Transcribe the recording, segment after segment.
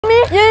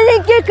You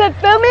think you could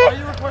film me?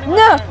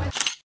 No.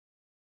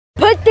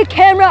 Put the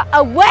camera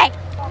away.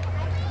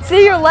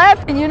 See, you're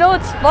laughing. You know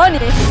it's funny.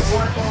 Need you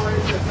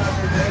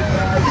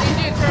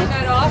to turn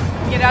that off.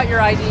 Get out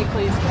your ID,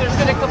 please. There's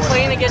been a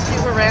complaint against you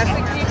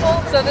harassing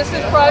people. So this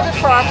is private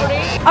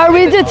property. Are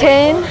we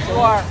detained? You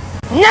are.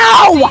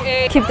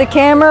 No! Keep the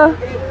camera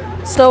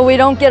so we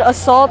don't get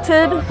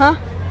assaulted, huh?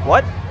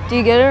 What? Do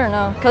you get it or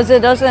no? Because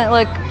it doesn't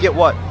like... Get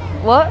what?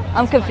 What?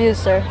 I'm confused,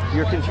 sir.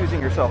 You're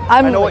confusing yourself.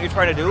 I know what you're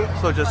trying to do,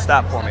 so just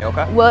stop for me,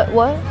 okay? What?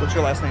 What's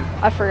your last name?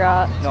 I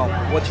forgot. No,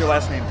 what's your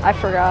last name? I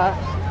forgot.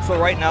 So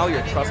right now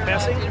you're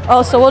trespassing?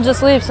 Oh, so we'll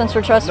just leave since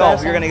we're trespassing?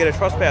 No, you're going to get a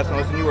trespass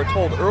notice and you were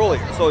told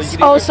earlier. So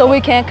so we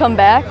can't come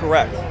back?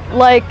 Correct.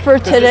 Like for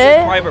today? This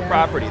is private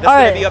property. That's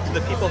going to be up to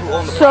the people who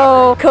own the property.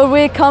 So could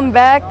we come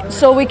back,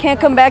 so we can't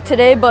come back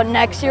today, but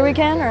next year we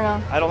can, or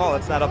no? I don't know.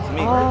 That's not up to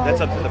me.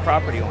 That's up to the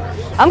property owners.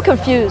 I'm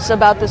confused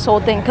about this whole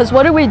thing, because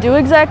what do we do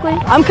exactly?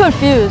 I'm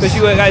confused. Because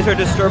you guys are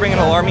disturbing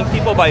and alarming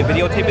people by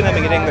videotaping them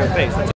and getting in their face.